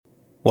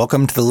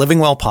Welcome to the Living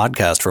Well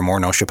podcast for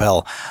Morneau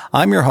Shepell.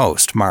 I'm your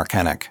host, Mark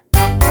Hennick.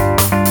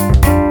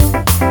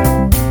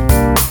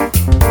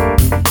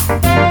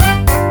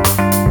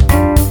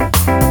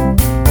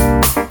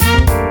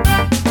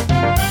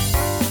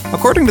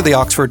 According to the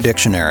Oxford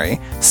Dictionary,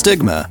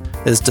 stigma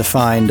is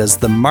defined as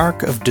the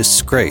mark of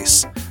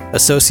disgrace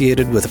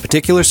associated with a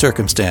particular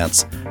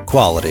circumstance,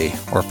 quality,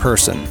 or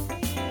person.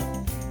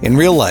 In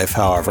real life,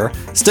 however,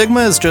 stigma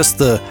is just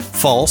the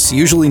false,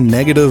 usually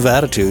negative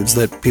attitudes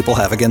that people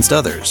have against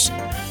others.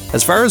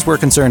 As far as we're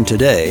concerned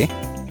today,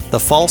 the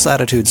false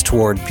attitudes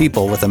toward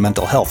people with a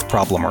mental health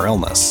problem or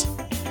illness.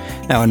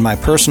 Now, in my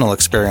personal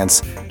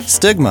experience,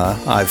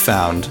 stigma, I've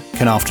found,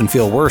 can often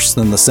feel worse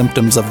than the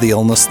symptoms of the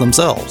illness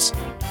themselves.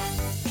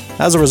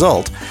 As a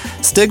result,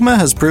 stigma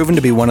has proven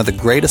to be one of the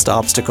greatest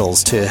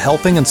obstacles to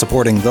helping and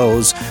supporting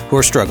those who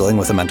are struggling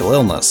with a mental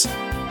illness.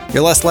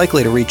 You're less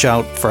likely to reach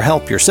out for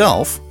help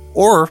yourself,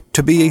 or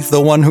to be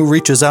the one who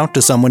reaches out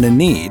to someone in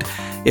need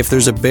if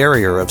there's a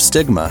barrier of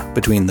stigma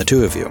between the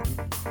two of you.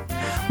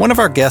 One of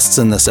our guests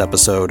in this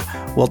episode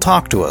will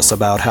talk to us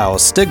about how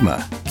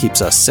stigma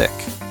keeps us sick.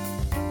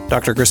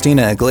 Dr.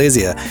 Christina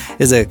Iglesias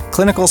is a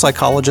clinical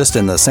psychologist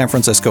in the San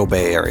Francisco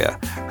Bay Area.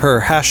 Her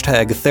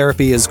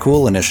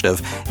 #TherapyIsCool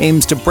initiative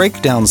aims to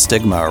break down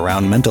stigma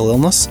around mental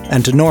illness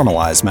and to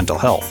normalize mental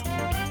health.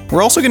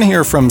 We're also going to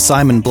hear from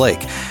Simon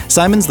Blake.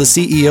 Simon's the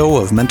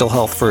CEO of Mental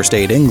Health First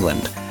Aid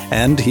England,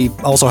 and he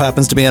also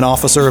happens to be an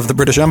officer of the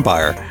British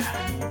Empire.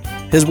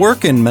 His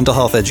work in mental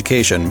health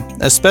education,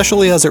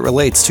 especially as it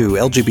relates to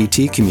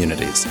LGBT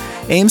communities,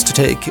 aims to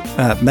take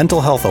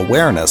mental health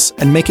awareness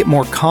and make it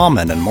more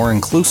common and more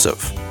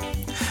inclusive.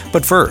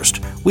 But first,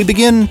 we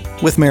begin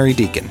with Mary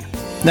Deacon.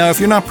 Now, if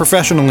you're not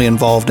professionally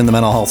involved in the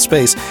mental health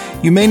space,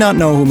 you may not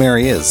know who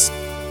Mary is.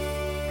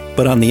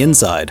 But on the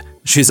inside,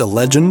 she's a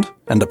legend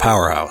and a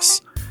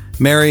powerhouse.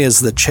 Mary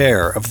is the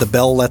chair of the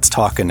Bell Let's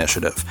Talk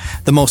initiative,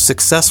 the most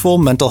successful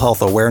mental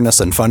health awareness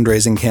and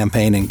fundraising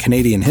campaign in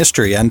Canadian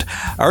history and,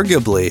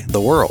 arguably,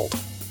 the world.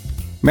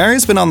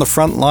 Mary's been on the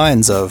front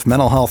lines of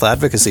mental health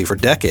advocacy for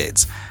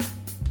decades.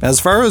 As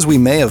far as we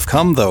may have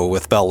come, though,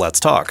 with Bell Let's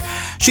Talk,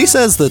 she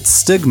says that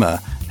stigma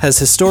has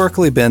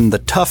historically been the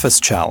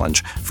toughest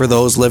challenge for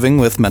those living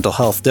with mental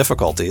health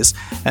difficulties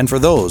and for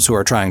those who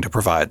are trying to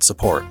provide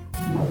support.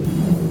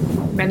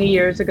 Many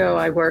years ago,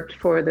 I worked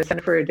for the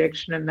Center for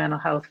Addiction and Mental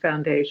Health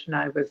Foundation.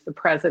 I was the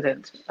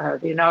president,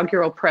 the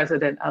inaugural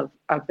president of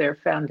their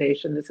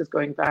foundation. This is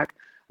going back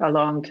a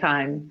long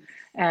time.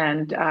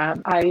 And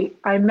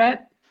I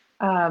met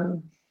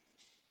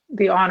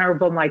the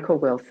Honorable Michael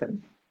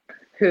Wilson,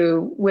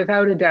 who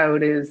without a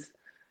doubt is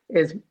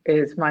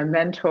my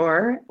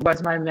mentor,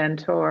 was my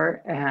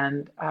mentor,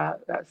 and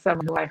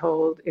someone who I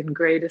hold in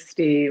great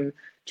esteem,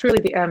 truly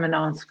the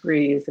eminence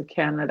grise of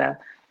Canada.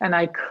 And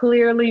I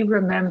clearly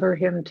remember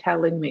him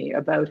telling me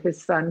about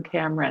his son,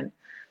 Cameron,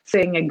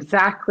 saying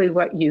exactly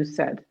what you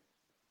said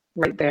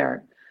right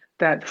there,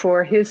 that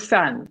for his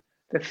son,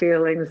 the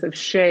feelings of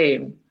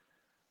shame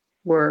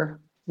were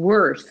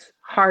worse,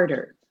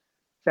 harder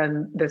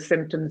than the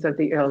symptoms of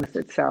the illness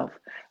itself.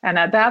 And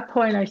at that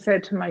point, I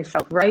said to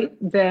myself, right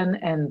then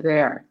and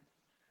there,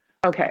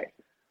 okay,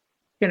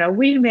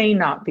 we may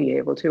not be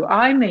able to,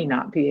 I may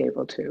not be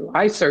able to,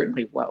 I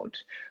certainly won't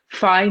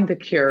find the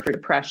cure for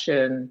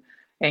depression,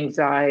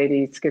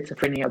 anxiety,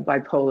 schizophrenia,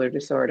 bipolar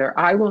disorder.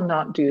 I will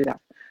not do that.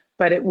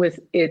 But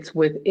it's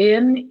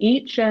within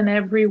each and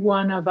every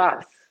one of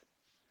us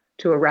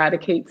to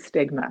eradicate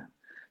stigma,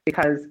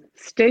 because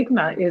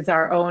stigma is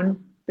our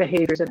own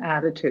behaviors and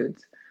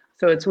attitudes.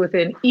 So it's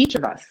within each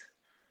of us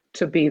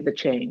to be the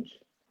change.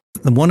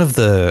 One of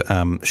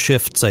the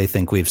shifts I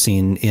think we've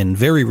seen in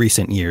very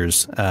recent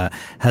years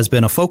has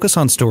been a focus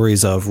on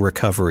stories of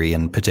recovery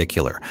in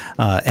particular,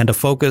 and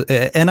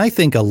I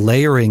think a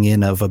layering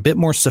in of a bit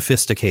more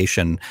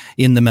sophistication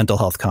in the mental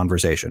health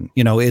conversation.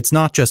 It's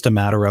not just a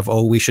matter of,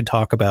 we should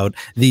talk about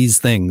these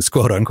things,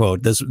 quote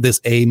unquote, this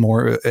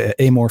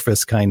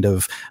amorphous kind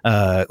of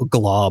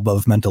glob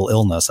of mental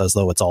illness as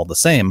though it's all the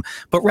same,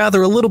 but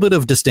rather a little bit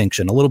of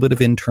distinction, a little bit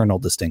of internal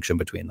distinction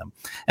between them.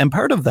 And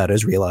part of that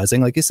is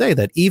realizing, like you say,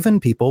 that even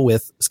people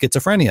with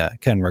schizophrenia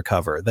can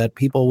recover, that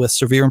people with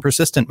severe and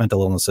persistent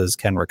mental illnesses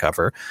can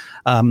recover.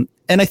 And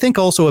I think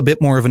also a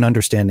bit more of an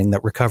understanding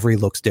that recovery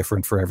looks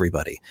different for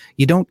everybody.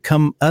 You don't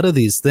come out of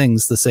these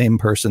things the same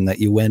person that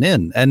you went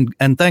in.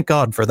 And thank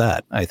God for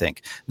that, I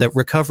think. That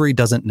recovery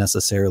doesn't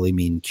necessarily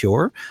mean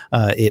cure.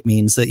 It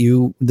means that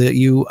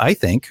you I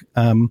think,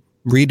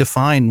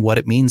 redefine what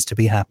it means to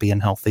be happy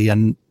and healthy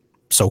and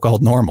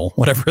so-called normal,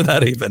 whatever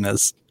that even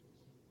is.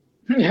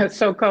 Yeah,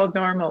 so-called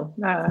normal.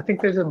 I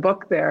think there's a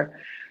book there.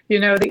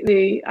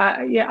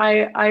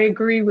 I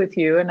agree with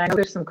you, and I know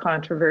there's some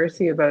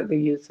controversy about the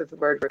use of the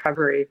word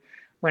recovery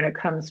when it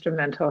comes to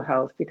mental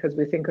health, because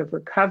we think of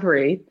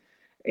recovery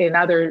in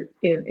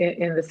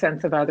the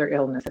sense of other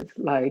illnesses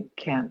like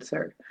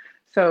cancer.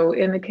 So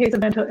in the case of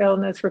mental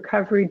illness,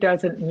 recovery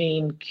doesn't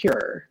mean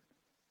cure.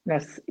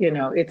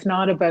 It's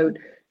not about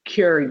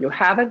cure. You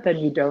have it, then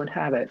you don't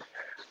have it.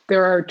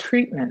 There are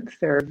treatments.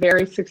 There are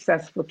very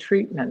successful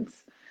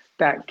treatments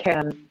that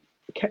can,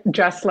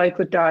 just like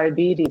with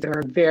diabetes, there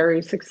are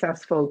very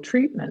successful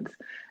treatments.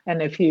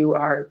 And if you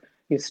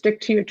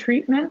stick to your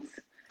treatments,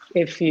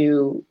 if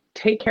you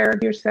take care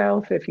of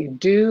yourself, if you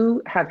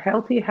do have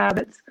healthy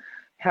habits,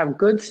 have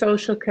good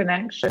social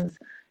connections,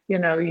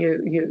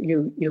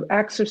 you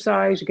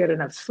exercise, you get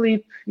enough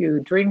sleep,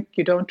 you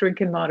don't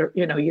drink in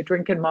you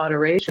drink in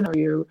moderation, or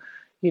you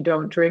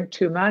don't drink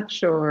too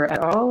much or at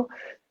all.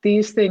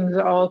 These things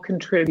all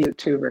contribute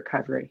to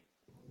recovery.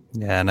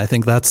 Yeah, and I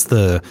think that's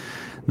the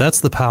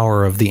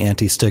power of the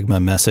anti-stigma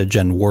message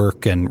and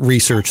work and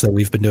research that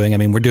we've been doing. I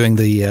mean, we're doing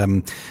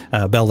the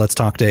Bell Let's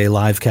Talk Day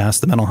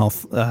livecast, the Mental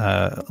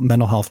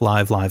Health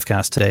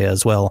livecast today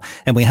as well.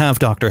 And we have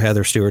Dr.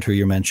 Heather Stewart, who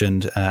you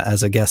mentioned,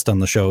 as a guest on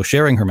the show,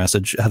 sharing her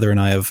message. Heather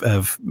and I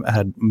have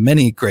had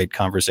many great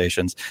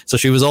conversations. So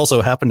she was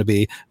also happened to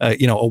be,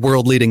 a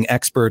world-leading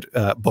expert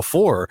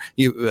before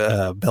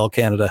Bell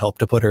Canada helped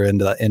to put her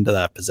into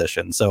that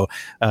position. So,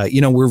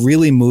 we're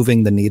really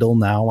moving the needle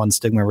now on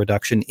stigma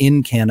reduction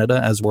in Canada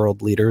as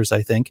world leaders,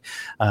 I think,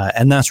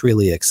 and that's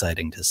really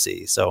exciting to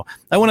see. So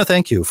I want to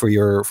thank you for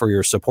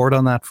your support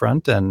on that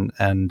front and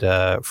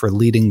for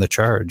leading the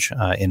charge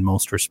in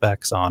most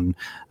respects on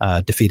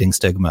defeating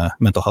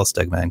mental health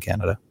stigma in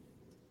Canada.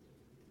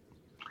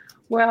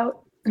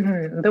 Well,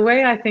 the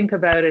way I think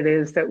about it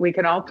is that we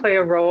can all play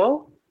a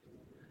role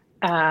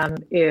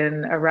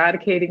in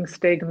eradicating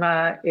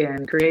stigma,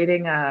 in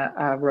creating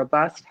a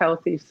robust,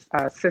 healthy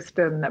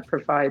system that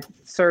provides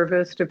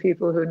service to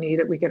people who need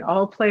it. We can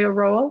all play a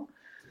role.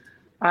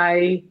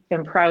 I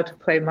am proud to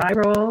play my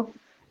role,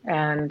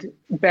 and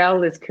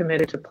Bell is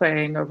committed to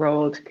playing a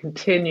role to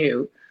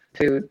continue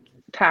to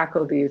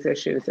tackle these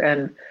issues.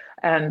 And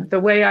the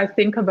way I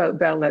think about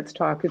Bell Let's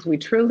Talk is we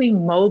truly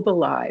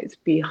mobilize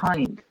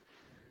behind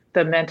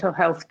the mental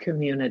health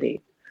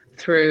community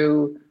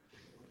through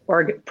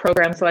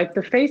programs like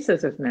the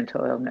Faces of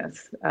Mental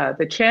Illness,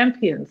 the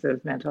Champions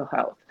of Mental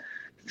Health,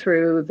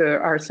 through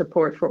our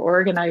support for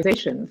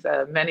organizations,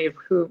 many of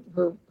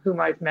whom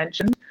I've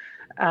mentioned,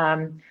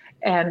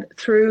 and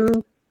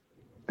through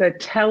the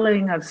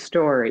telling of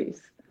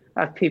stories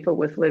of people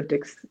with lived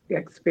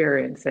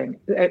experience, and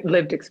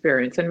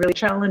really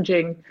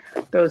challenging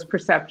those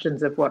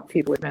perceptions of what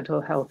people with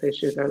mental health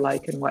issues are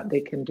like and what they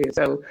can do.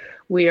 So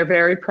we are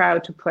very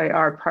proud to play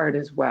our part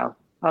as well,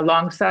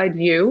 alongside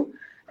you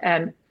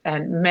and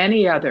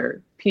many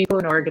other people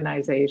and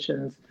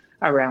organizations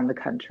around the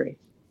country.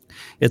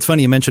 It's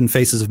funny you mentioned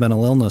Faces of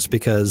Mental Illness,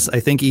 because I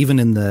think even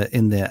in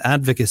the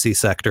advocacy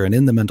sector and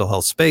in the mental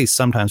health space,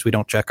 sometimes we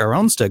don't check our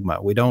own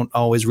stigma. We don't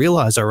always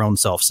realize our own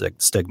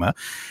self-stigma.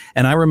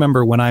 And I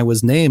remember when I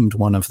was named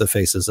one of the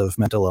Faces of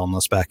Mental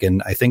Illness back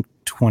in, I think,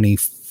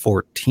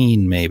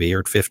 2014 maybe,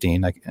 or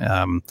 15,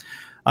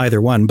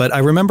 either one. But I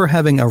remember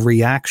having a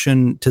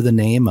reaction to the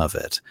name of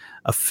it,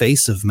 a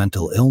face of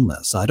mental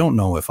illness. I don't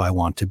know if I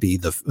want to be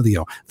the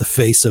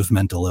face of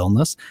mental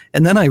illness.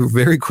 And then I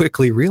very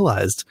quickly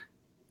realized,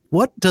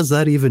 what does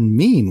that even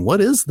mean?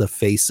 What is the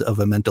face of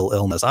a mental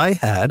illness? I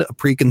had a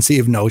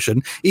preconceived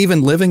notion,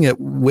 even living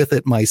with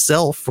it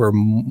myself for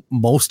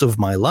most of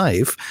my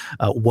life,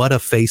 what a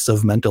face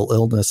of mental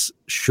illness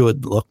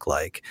should look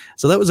like.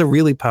 So that was a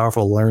really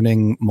powerful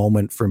learning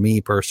moment for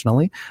me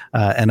personally.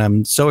 And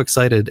I'm so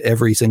excited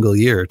every single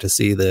year to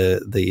see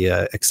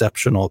the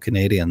exceptional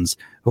Canadians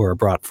who are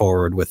brought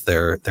forward with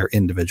their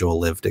individual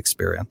lived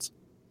experience.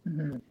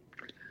 Mm-hmm.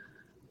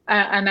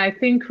 And I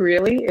think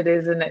really it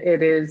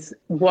is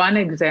one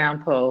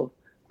example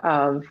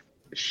of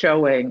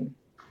showing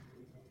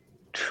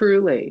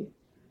truly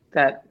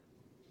that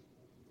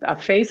a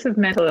face of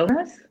mental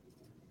illness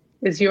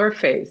is your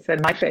face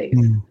and my face,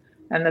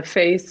 and the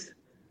face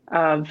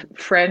of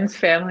friends,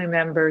 family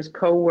members,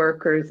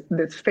 co-workers,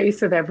 the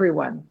face of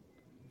everyone.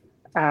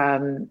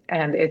 And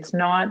it's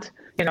not,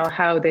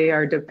 how they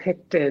are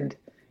depicted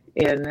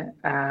in,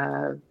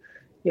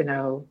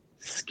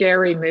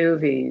 scary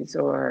movies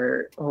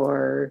or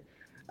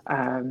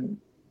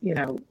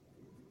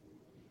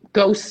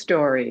ghost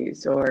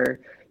stories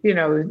or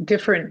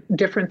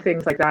different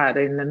things like that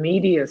in the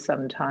media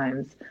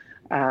sometimes.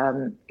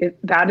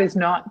 That is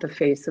not the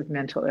face of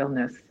mental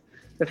illness.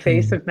 The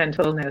face of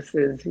mental illness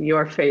is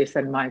your face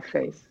and my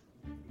face.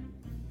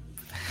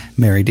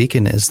 Mary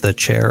Deacon is the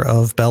chair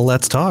of Bell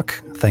Let's Talk.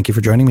 Thank you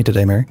for joining me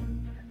today, Mary.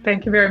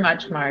 Thank you very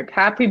much, Mark.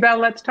 Happy Bell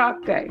Let's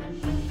Talk Day.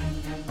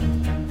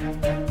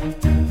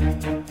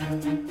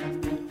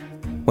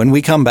 When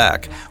we come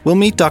back, we'll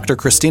meet Dr.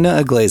 Christina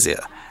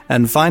Iglesia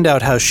and find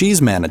out how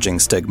she's managing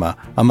stigma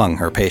among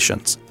her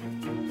patients.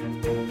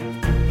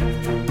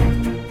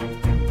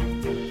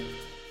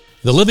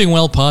 The Living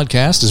Well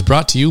podcast is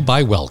brought to you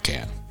by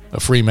WellCan, a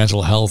free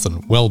mental health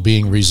and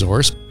well-being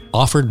resource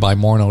offered by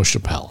Morneau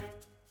Shepell.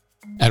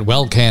 At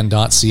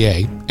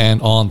wellcan.ca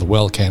and on the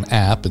WellCan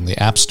app in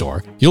the App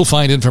Store, you'll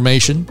find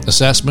information,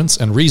 assessments,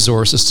 and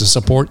resources to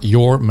support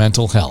your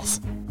mental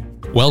health.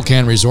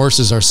 WellCan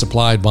resources are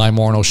supplied by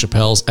Morneau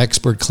Shepell's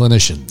expert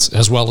clinicians,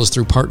 as well as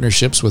through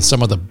partnerships with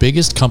some of the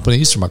biggest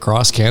companies from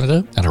across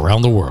Canada and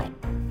around the world.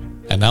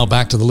 And now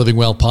back to the Living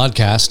Well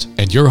podcast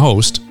and your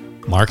host,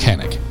 Mark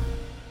Hennick.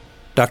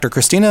 Dr.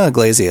 Christina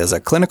Iglesias is a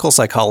clinical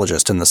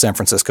psychologist in the San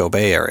Francisco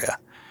Bay Area.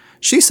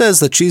 She says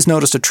that she's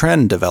noticed a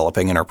trend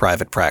developing in her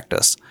private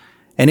practice.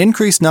 An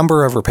increased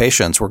number of her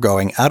patients were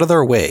going out of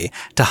their way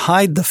to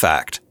hide the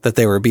fact that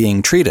they were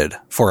being treated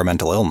for a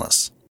mental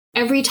illness.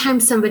 Every time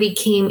somebody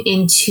came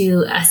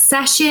into a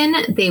session,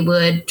 they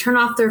would turn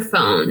off their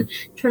phone,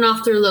 turn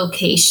off their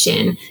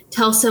location,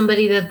 tell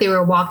somebody that they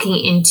were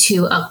walking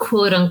into a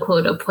quote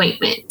unquote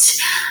appointment.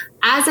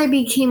 As I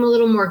became a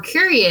little more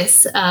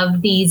curious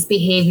of these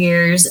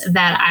behaviors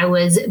that I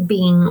was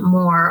being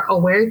more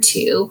aware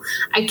to,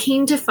 I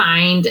came to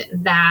find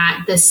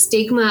that the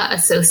stigma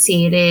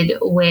associated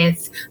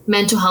with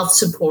mental health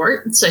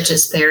support, such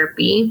as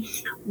therapy,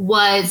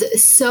 was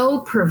so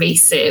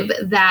pervasive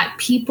that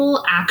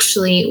people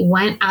actually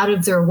went out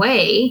of their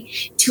way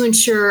to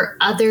ensure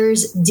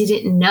others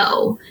didn't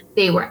know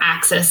they were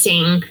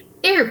accessing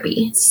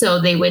therapy. So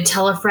they would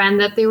tell a friend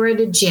that they were at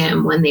a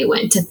gym when they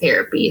went to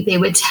therapy. They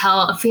would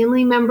tell a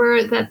family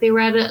member that they were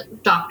at a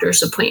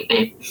doctor's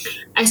appointment.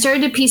 I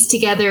started to piece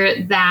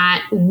together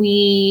that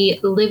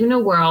we live in a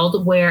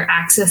world where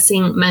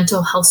accessing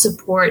mental health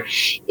support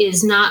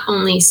is not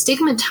only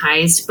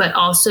stigmatized, but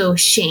also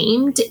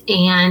shamed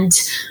and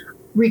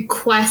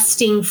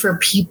requesting for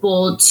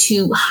people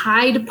to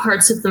hide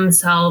parts of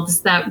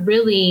themselves that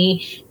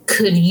really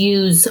could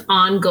use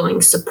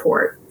ongoing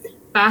support.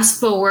 Fast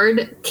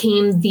forward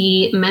came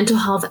the mental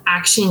health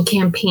action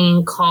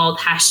campaign called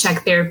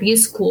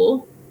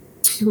 #TherapyIsCool,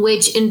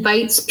 which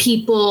invites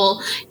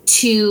people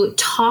to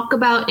talk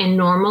about and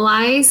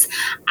normalize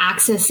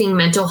accessing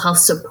mental health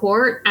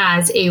support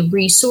as a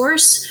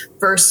resource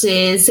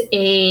versus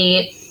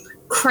a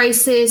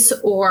crisis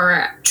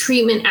or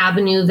treatment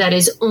avenue that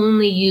is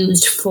only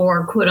used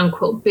for quote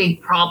unquote big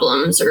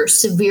problems or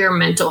severe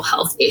mental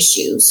health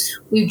issues.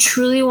 We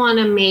truly want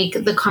to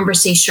make the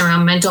conversation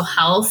around mental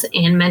health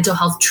and mental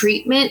health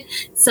treatment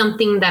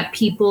something that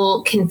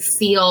people can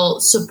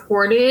feel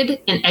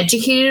supported and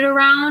educated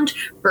around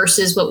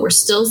versus what we're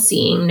still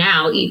seeing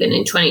now, even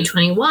in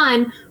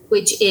 2021,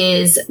 which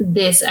is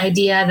this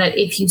idea that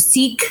if you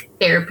seek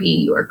therapy,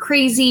 you are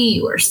crazy,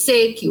 you are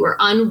sick, you are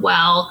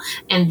unwell,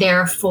 and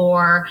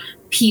therefore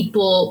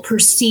people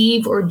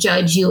perceive or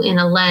judge you in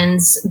a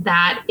lens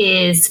that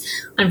is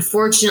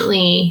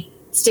unfortunately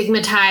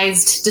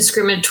stigmatized,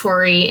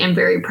 discriminatory, and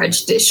very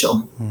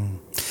prejudicial.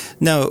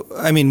 Now,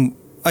 I mean,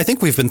 I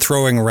think we've been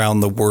throwing around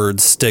the word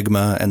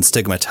stigma and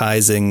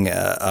stigmatizing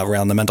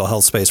around the mental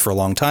health space for a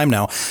long time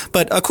now.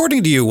 But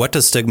according to you, what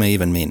does stigma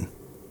even mean?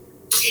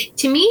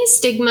 To me,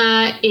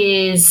 stigma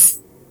is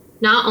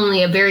not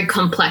only a very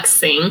complex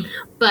thing,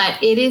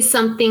 but it is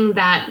something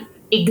that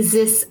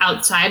exists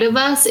outside of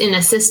us in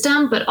a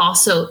system, but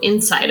also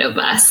inside of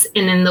us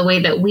and in the way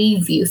that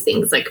we view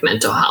things like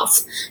mental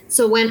health.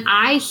 So when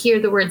I hear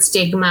the word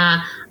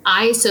stigma,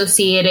 I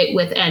associate it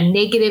with a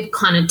negative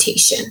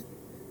connotation.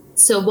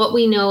 So what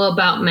we know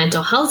about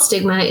mental health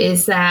stigma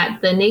is that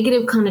the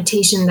negative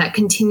connotation that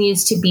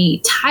continues to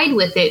be tied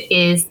with it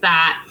is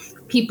that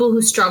people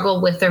who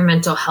struggle with their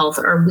mental health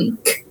are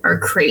weak, are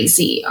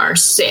crazy, are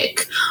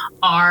sick,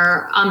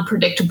 are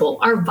unpredictable,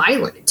 are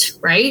violent,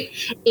 right?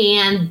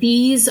 And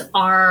these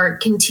are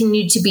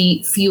continued to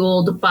be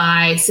fueled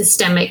by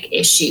systemic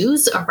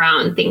issues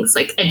around things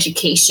like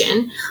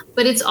education,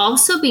 but it's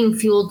also being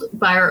fueled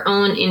by our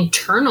own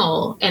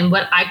internal and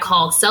what I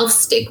call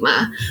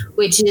self-stigma,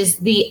 which is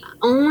the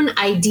own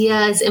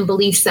ideas and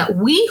beliefs that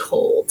we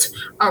hold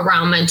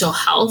around mental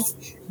health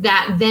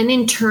that then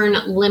in turn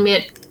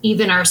limit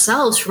even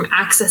ourselves from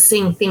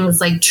accessing things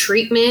like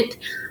treatment,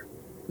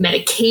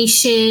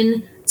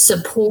 medication,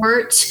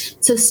 support.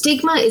 So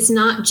stigma is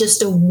not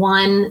just a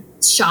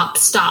one-shop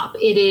stop.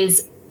 It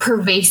is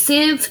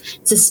pervasive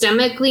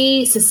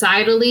systemically,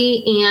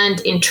 societally,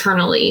 and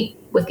internally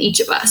with each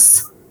of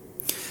us.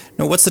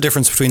 Now, what's the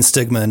difference between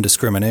stigma and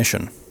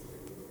discrimination?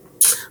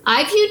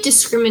 I view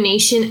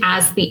discrimination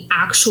as the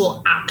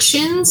actual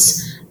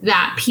actions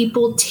that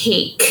people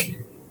take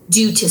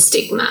due to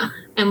stigma.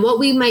 And what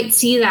we might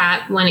see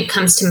that when it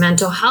comes to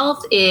mental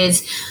health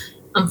is,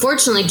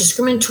 unfortunately,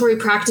 discriminatory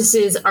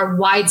practices are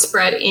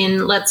widespread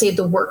in, let's say,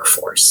 the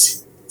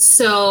workforce.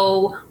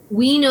 So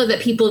we know that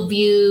people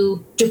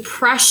view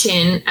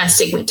depression as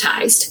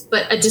stigmatized,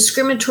 but a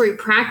discriminatory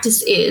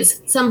practice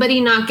is somebody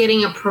not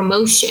getting a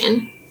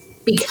promotion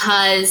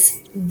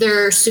because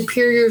their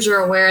superiors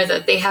are aware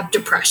that they have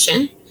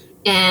depression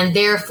and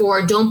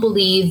therefore don't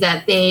believe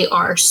that they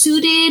are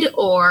suited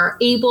or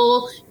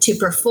able to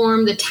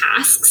perform the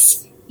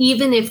tasks,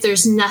 even if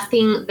there's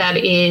nothing that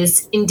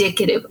is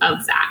indicative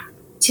of that.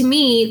 To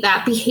me,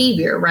 that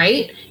behavior,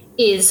 right,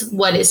 is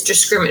what is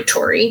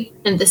discriminatory.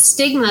 And the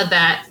stigma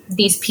that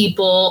these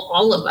people,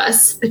 all of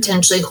us,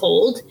 potentially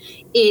hold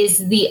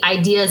is the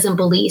ideas and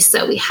beliefs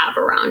that we have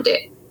around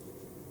it.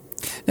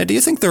 Now, do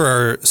you think there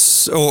are,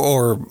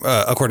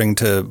 according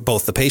to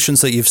both the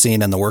patients that you've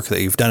seen and the work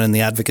that you've done in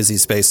the advocacy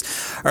space,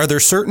 are there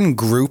certain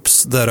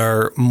groups that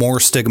are more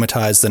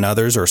stigmatized than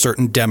others, or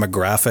certain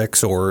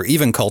demographics or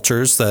even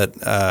cultures that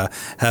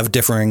have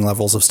differing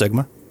levels of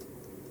stigma?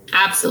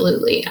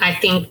 Absolutely. I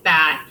think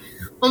that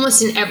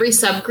almost in every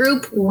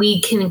subgroup,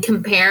 we can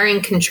compare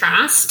and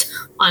contrast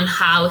on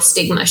how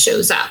stigma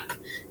shows up.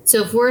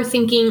 So if we're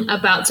thinking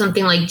about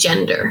something like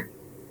gender,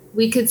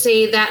 we could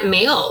say that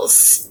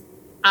males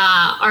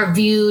are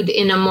viewed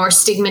in a more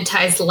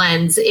stigmatized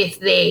lens if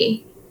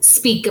they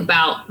speak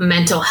about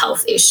mental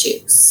health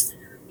issues.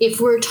 If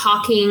we're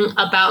talking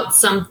about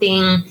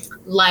something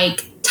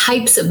like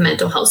types of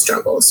mental health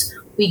struggles,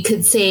 we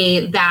could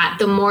say that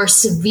the more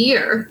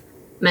severe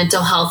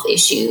mental health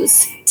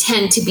issues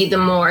tend to be the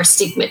more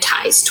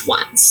stigmatized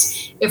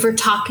ones. If we're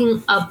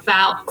talking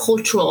about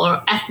cultural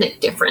or ethnic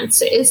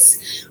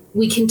differences,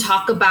 we can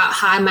talk about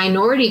how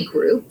minority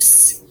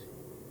groups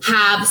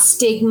have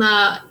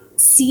stigma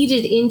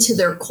seeded into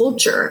their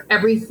culture,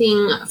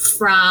 everything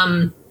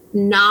from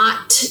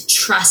not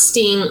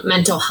trusting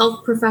mental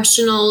health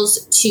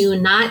professionals to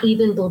not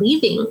even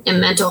believing in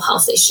mental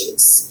health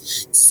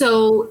issues.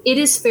 So it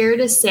is fair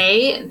to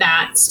say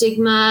that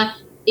stigma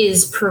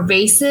is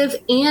pervasive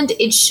and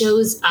it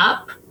shows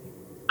up,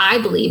 I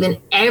believe,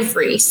 in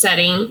every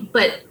setting,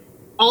 but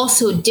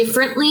also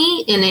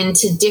differently and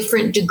into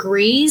different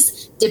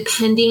degrees,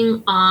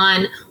 depending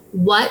on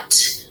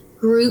what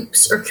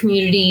groups or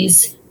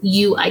communities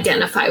you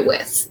identify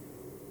with.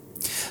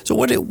 So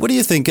what do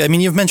you think? I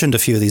mean, you've mentioned a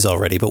few of these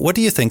already, but what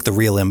do you think the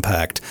real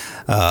impact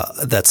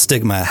that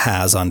stigma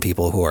has on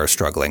people who are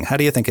struggling? How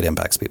do you think it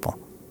impacts people?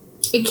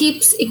 It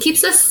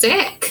keeps us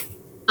sick.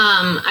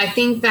 I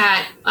think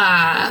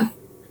that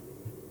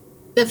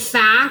the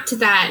fact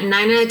that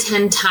 9 out of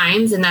 10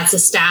 times, and that's a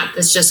stat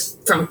that's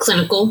just from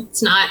clinical,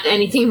 it's not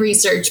anything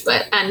research,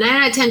 but 9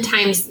 out of 10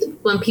 times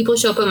when people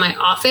show up in my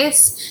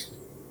office,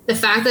 the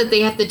fact that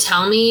they have to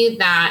tell me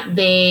that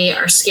they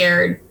are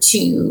scared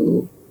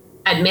to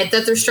admit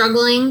that they're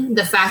struggling,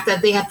 the fact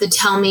that they have to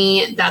tell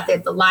me that they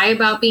have to lie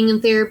about being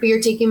in therapy or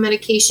taking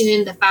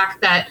medication, the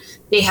fact that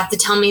they have to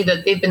tell me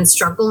that they've been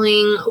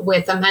struggling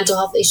with a mental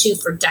health issue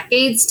for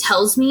decades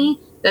tells me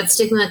that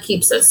stigma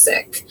keeps us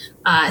sick.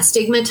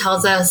 Stigma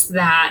tells us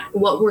that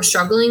what we're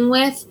struggling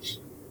with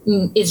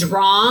is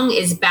wrong,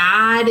 is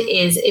bad,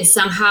 is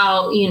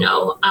somehow,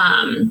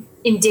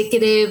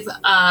 indicative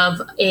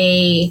of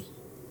a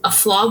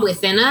flaw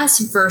within us,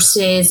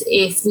 versus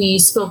if we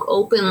spoke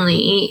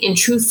openly and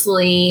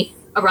truthfully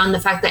around the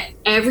fact that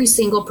every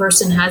single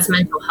person has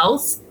mental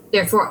health,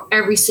 therefore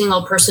every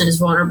single person is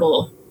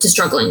vulnerable to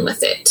struggling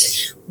with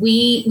it.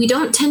 We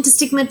don't tend to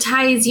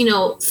stigmatize,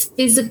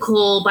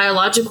 physical,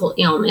 biological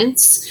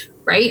ailments,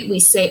 right? We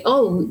say,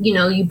 oh,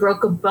 you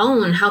broke a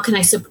bone. How can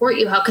I support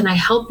you? How can I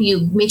help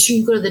you? Make sure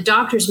you go to the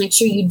doctors. Make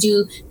sure you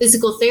do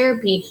physical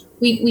therapy.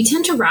 We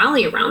tend to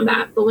rally around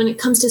that. But when it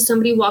comes to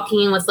somebody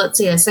walking in with, let's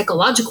say, a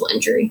psychological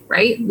injury,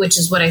 right, which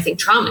is what I think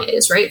trauma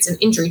is, right? It's an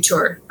injury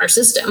to our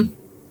system.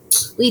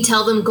 We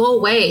tell them, go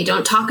away,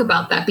 don't talk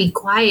about that, be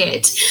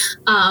quiet.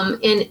 And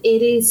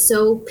it is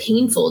so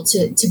painful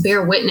to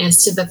bear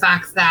witness to the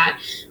fact that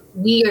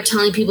we are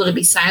telling people to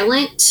be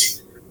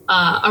silent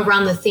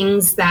around the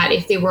things that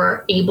if they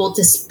were able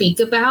to speak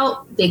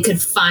about, they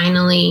could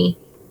finally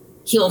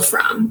heal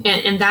from.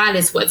 And that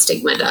is what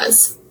stigma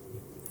does.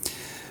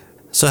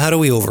 So how do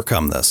we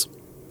overcome this?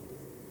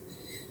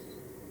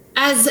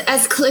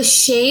 As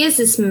cliche as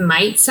this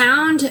might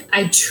sound,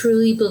 I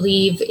truly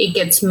believe it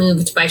gets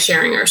moved by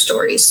sharing our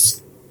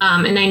stories.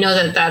 And I know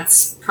that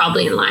that's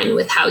probably in line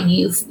with how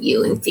you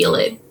view and feel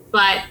it.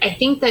 But I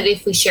think that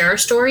if we share our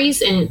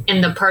stories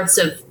and the parts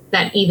of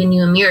that even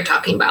you and me are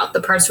talking about,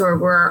 the parts where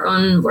we're our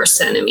own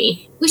worst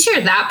enemy, we share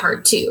that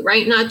part too,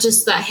 right? Not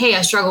just the, hey,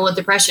 I struggle with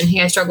depression,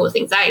 hey, I struggle with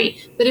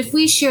anxiety. But if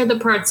we share the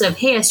parts of,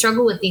 hey, I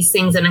struggle with these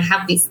things and I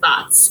have these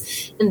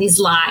thoughts and these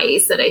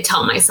lies that I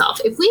tell myself,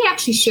 if we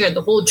actually share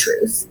the whole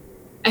truth,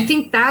 I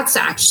think that's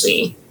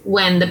actually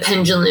when the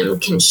pendulum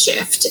can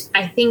shift.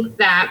 I think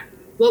that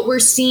what we're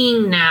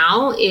seeing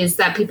now is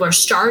that people are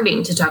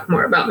starting to talk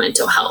more about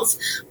mental health,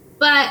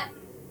 but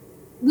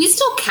we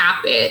still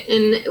cap it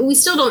and we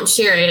still don't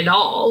share it at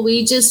all.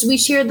 We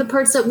share the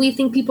parts that we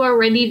think people are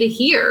ready to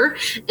hear.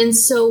 And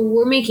so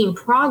we're making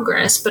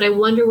progress, but I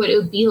wonder what it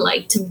would be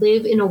like to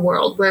live in a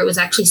world where it was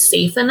actually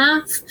safe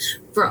enough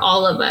for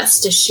all of us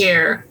to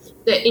share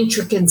the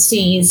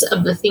intricacies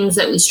of the things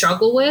that we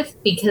struggle with.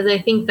 Because I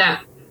think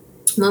that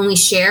when we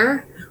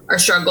share our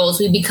struggles,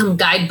 we become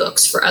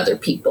guidebooks for other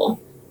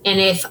people. And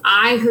if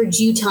I heard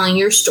you telling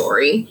your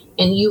story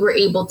and you were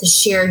able to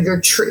share your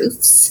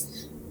truths,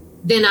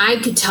 then I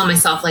could tell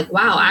myself, like,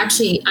 wow,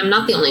 actually, I'm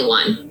not the only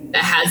one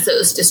that has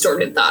those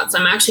distorted thoughts.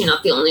 I'm actually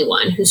not the only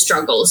one who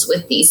struggles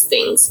with these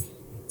things.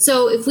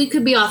 So if we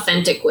could be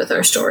authentic with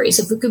our stories,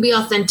 if we could be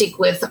authentic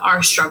with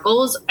our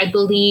struggles, I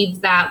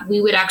believe that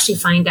we would actually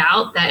find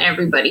out that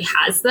everybody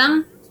has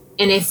them.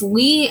 And if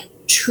we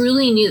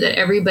truly knew that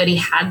everybody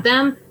had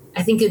them,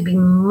 I think it'd be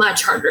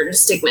much harder to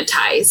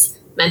stigmatize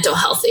mental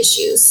health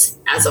issues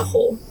as a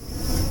whole.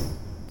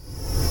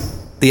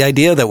 The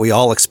idea that we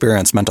all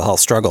experience mental health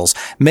struggles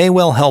may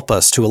well help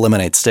us to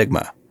eliminate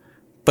stigma.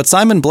 But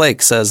Simon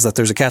Blake says that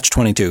there's a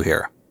catch-22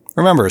 here.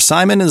 Remember,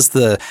 Simon is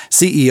the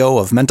CEO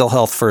of Mental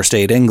Health First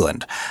Aid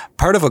England,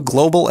 part of a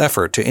global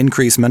effort to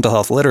increase mental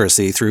health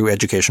literacy through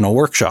educational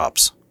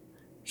workshops.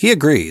 He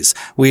agrees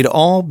we'd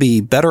all be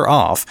better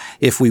off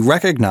if we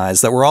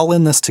recognize that we're all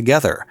in this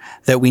together,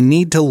 that we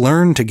need to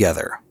learn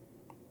together.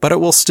 But it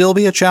will still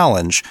be a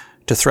challenge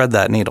to thread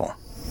that needle.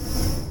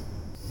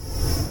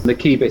 The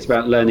key bit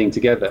about learning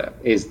together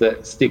is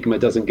that stigma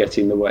doesn't get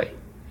in the way.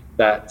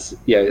 That,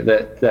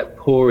 that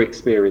poor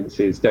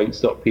experiences don't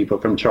stop people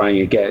from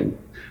trying again,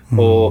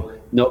 or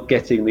not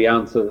getting the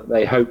answer that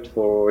they hoped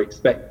for or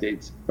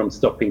expected from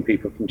stopping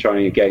people from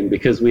trying again,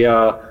 because we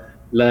are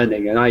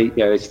learning. And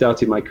I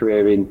started my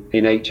career in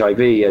HIV,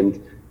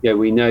 and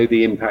we know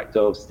the impact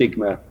of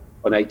stigma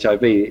on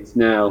HIV. It's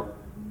now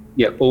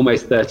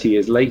almost 30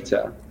 years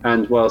later,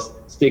 and whilst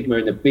stigma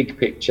in the big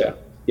picture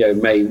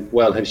may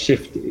well have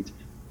shifted,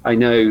 I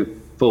know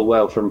full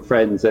well from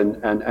friends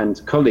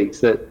and colleagues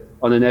that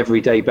on an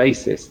everyday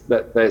basis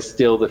that there's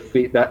still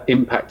that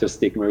impact of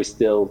stigma is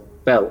still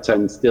felt,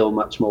 and still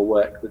much more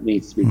work that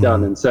needs to be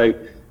done. And so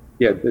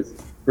there's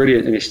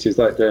brilliant initiatives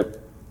like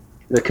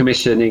the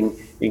commission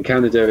in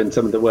Canada, and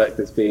some of the work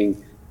that's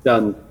being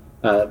done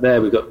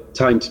there. We've got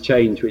Time to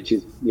Change, which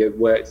is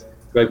works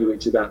globally,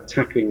 which is about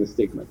tackling the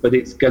stigma, but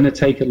it's going to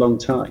take a long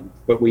time.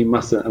 But we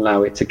mustn't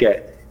allow it to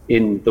get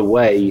in the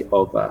way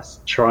of us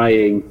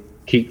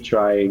keep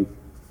trying,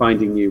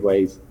 finding new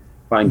ways,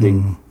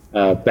 finding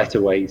better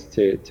ways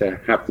to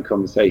have the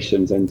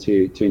conversations and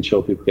to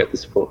ensure people get the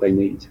support they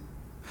need.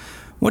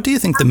 What do you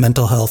think the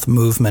mental health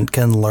movement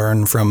can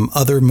learn from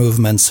other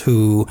movements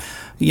who,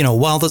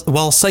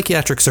 while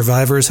psychiatric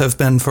survivors have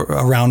been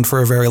around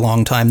for a very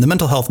long time, the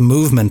mental health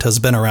movement has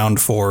been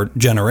around for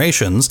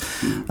generations,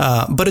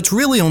 but it's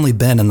really only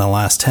been in the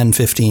last 10,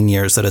 15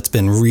 years that it's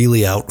been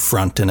really out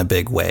front in a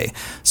big way.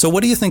 So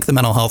what do you think the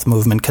mental health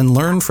movement can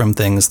learn from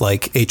things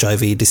like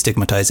HIV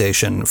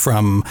destigmatization,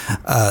 from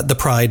the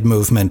Pride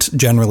movement,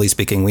 generally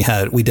speaking? We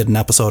did an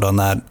episode on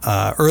that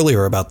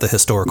earlier about the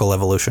historical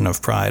evolution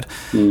of Pride.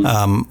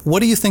 What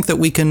do you think that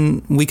we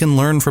can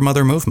learn from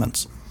other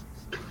movements?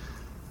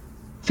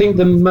 I think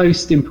the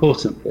most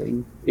important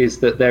thing is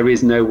that there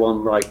is no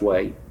one right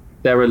way.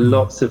 There are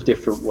lots of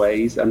different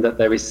ways, and that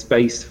there is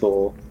space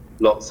for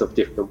lots of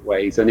different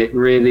ways. And it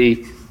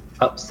really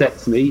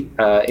upsets me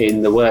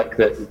in the work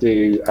that we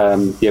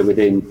do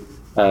within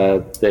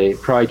the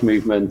Pride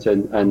movement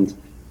and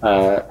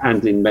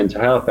in mental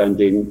health and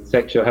in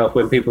sexual health,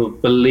 when people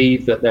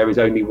believe that there is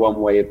only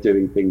one way of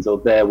doing things, or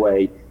their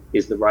way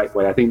is the right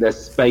way. I think there's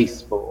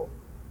space for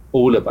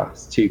all of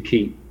us to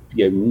keep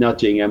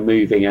nudging and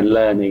moving and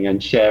learning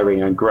and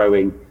sharing and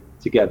growing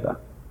together.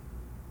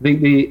 I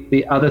think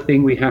the other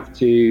thing we have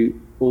to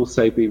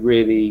also be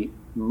really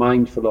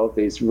mindful of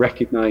is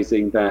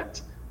recognizing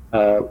that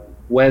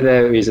where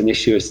there is an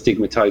issue of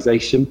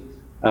stigmatization,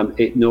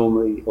 it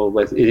normally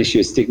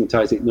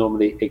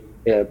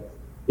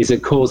is a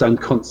cause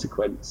and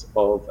consequence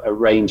of a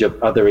range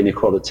of other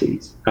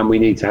inequalities. And we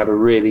need to have a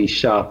really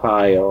sharp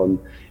eye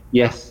on,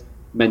 yes,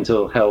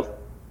 mental health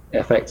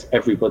affects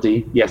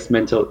everybody. Yes,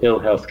 mental ill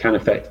health can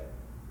affect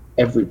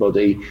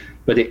everybody,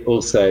 but it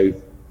also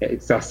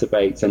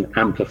exacerbates and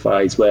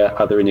amplifies where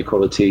other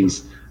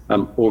inequalities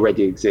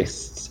already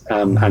exists,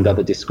 and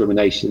other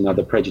discrimination,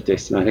 other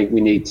prejudice. And I think we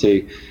need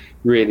to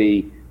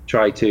really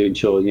try to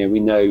ensure,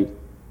 we know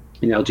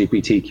in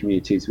LGBT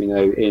communities, we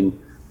know in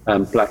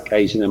Black,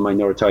 Asian and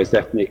minoritized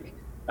ethnic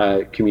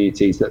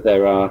communities that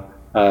there are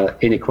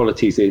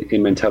inequalities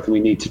in mental health, and we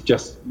need to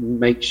just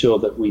make sure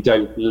that we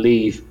don't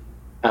leave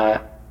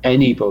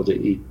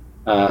anybody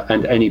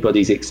and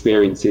anybody's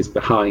experiences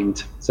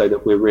behind, so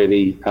that we're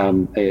really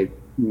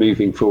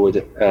moving forward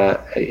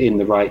in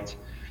the right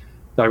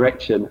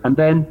direction. And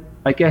then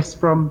I guess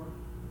from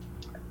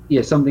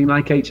something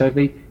like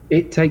HIV,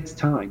 it takes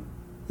time.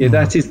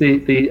 That is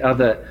the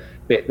other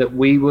bit, that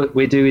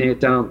we're doing a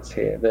dance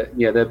here, that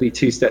there'll be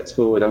two steps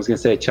forward. I was going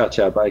to say a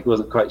cha-cha, but I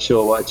wasn't quite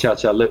sure what a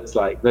cha-cha looks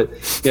like, but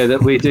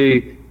that we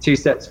do two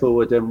steps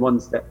forward and one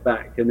step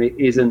back, and it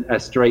isn't a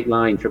straight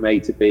line from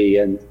A to B,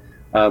 and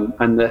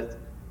that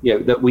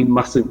that we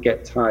mustn't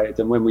get tired,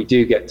 and when we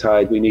do get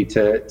tired, we need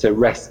to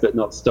rest but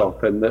not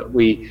stop, and that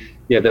we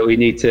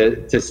need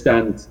to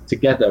stand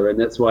together. And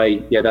that's why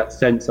that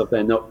sense of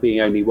there not being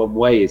only one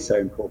way is so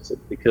important,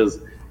 because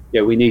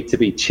we need to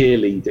be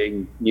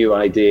cheerleading new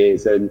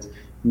ideas and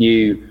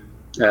new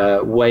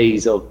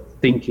ways of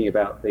thinking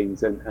about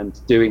things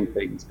and doing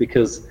things,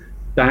 because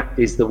that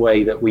is the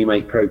way that we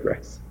make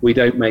progress. We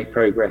don't make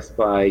progress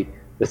by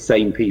the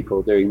same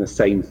people doing the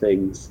same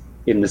things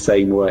in the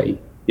same way.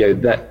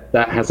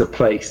 That has a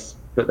place,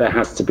 but there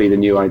has to be the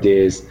new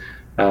ideas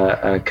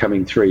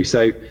coming through.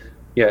 So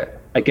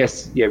I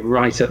guess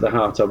right at the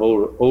heart of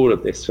all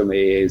of this for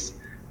me is,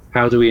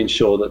 how do we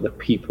ensure that the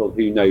people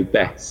who know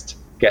best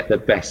get the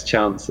best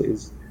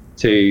chances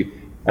to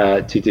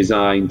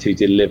design, to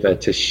deliver,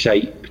 to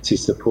shape, to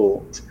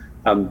support,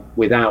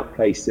 without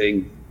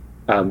placing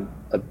a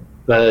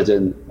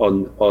burden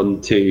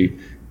onto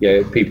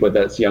people,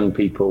 whether that's young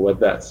people, whether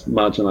that's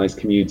marginalized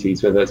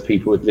communities, whether that's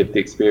people with lived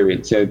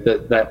experience.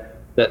 That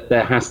that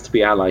there has to be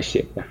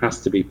allyship, there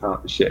has to be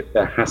partnership,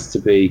 there has to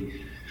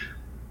be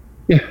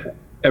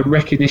a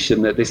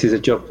recognition that this is a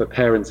job for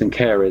parents and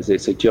carers,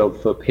 it's a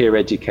job for peer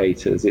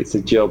educators, it's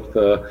a job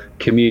for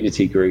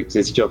community groups,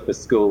 it's a job for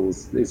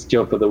schools, it's a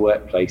job for the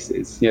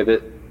workplaces.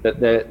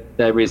 That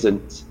there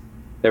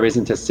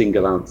isn't a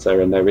single answer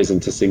and there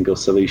isn't a single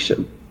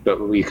solution, but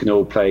we can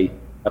all play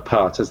a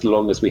part as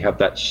long as we have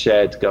that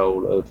shared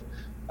goal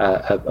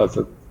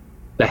of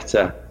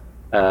better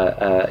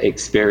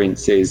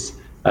experiences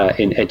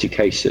in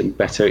education,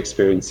 better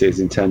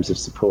experiences in terms of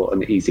support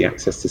and easy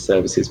access to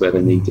services where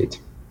they're needed.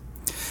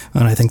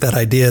 And I think that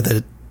idea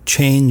that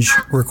change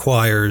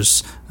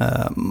requires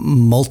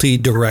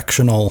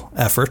multi-directional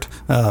effort,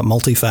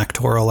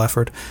 multifactorial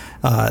effort,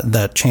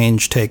 that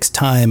change takes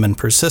time and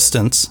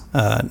persistence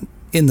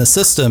in the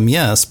system,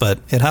 yes, but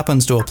it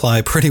happens to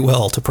apply pretty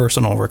well to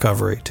personal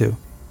recovery too.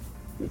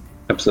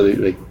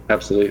 Absolutely.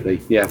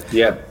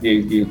 Yeah.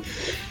 You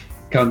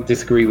can't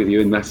disagree with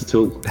you in that at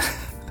all.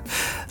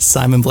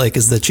 Simon Blake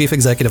is the Chief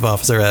Executive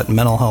Officer at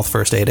Mental Health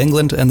First Aid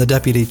England and the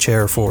Deputy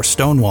Chair for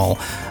Stonewall,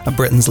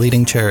 Britain's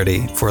leading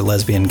charity for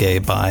lesbian, gay,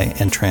 bi,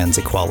 and trans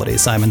equality.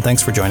 Simon,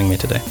 thanks for joining me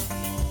today.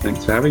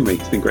 Thanks for having me.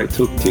 It's been great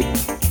talking to you.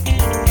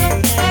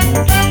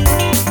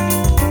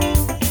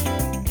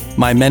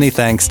 My many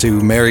thanks to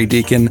Mary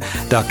Deacon,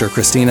 Dr.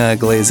 Christina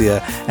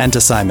Iglesias, and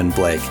to Simon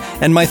Blake.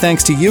 And my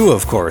thanks to you,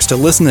 of course, to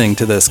listening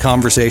to this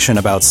conversation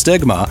about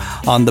stigma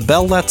on the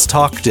Bell Let's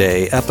Talk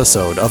Day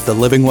episode of the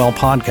Living Well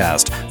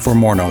podcast for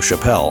Morneau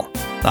Shepell.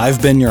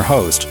 I've been your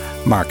host,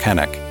 Mark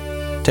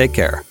Hennick. Take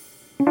care.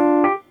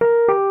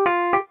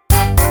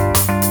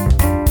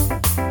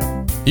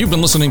 You've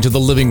been listening to the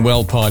Living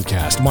Well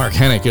podcast. Mark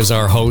Hennick is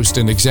our host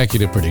and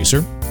executive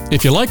producer.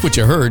 If you like what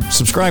you heard,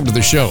 subscribe to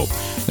the show.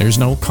 There's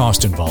no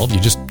cost involved. You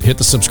just hit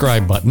the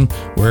subscribe button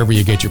wherever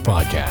you get your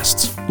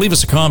podcasts. Leave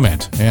us a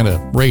comment and a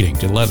rating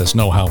to let us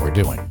know how we're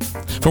doing.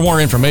 For more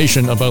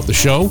information about the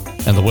show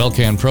and the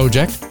WellCan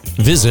project,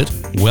 visit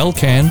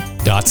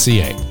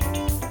wellcan.ca.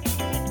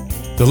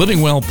 The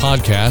Living Well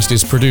podcast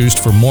is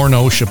produced for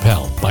Morneau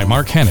Shepell by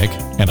Mark Hennick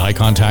and Eye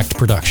Contact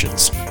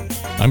Productions.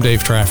 I'm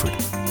Dave Trafford.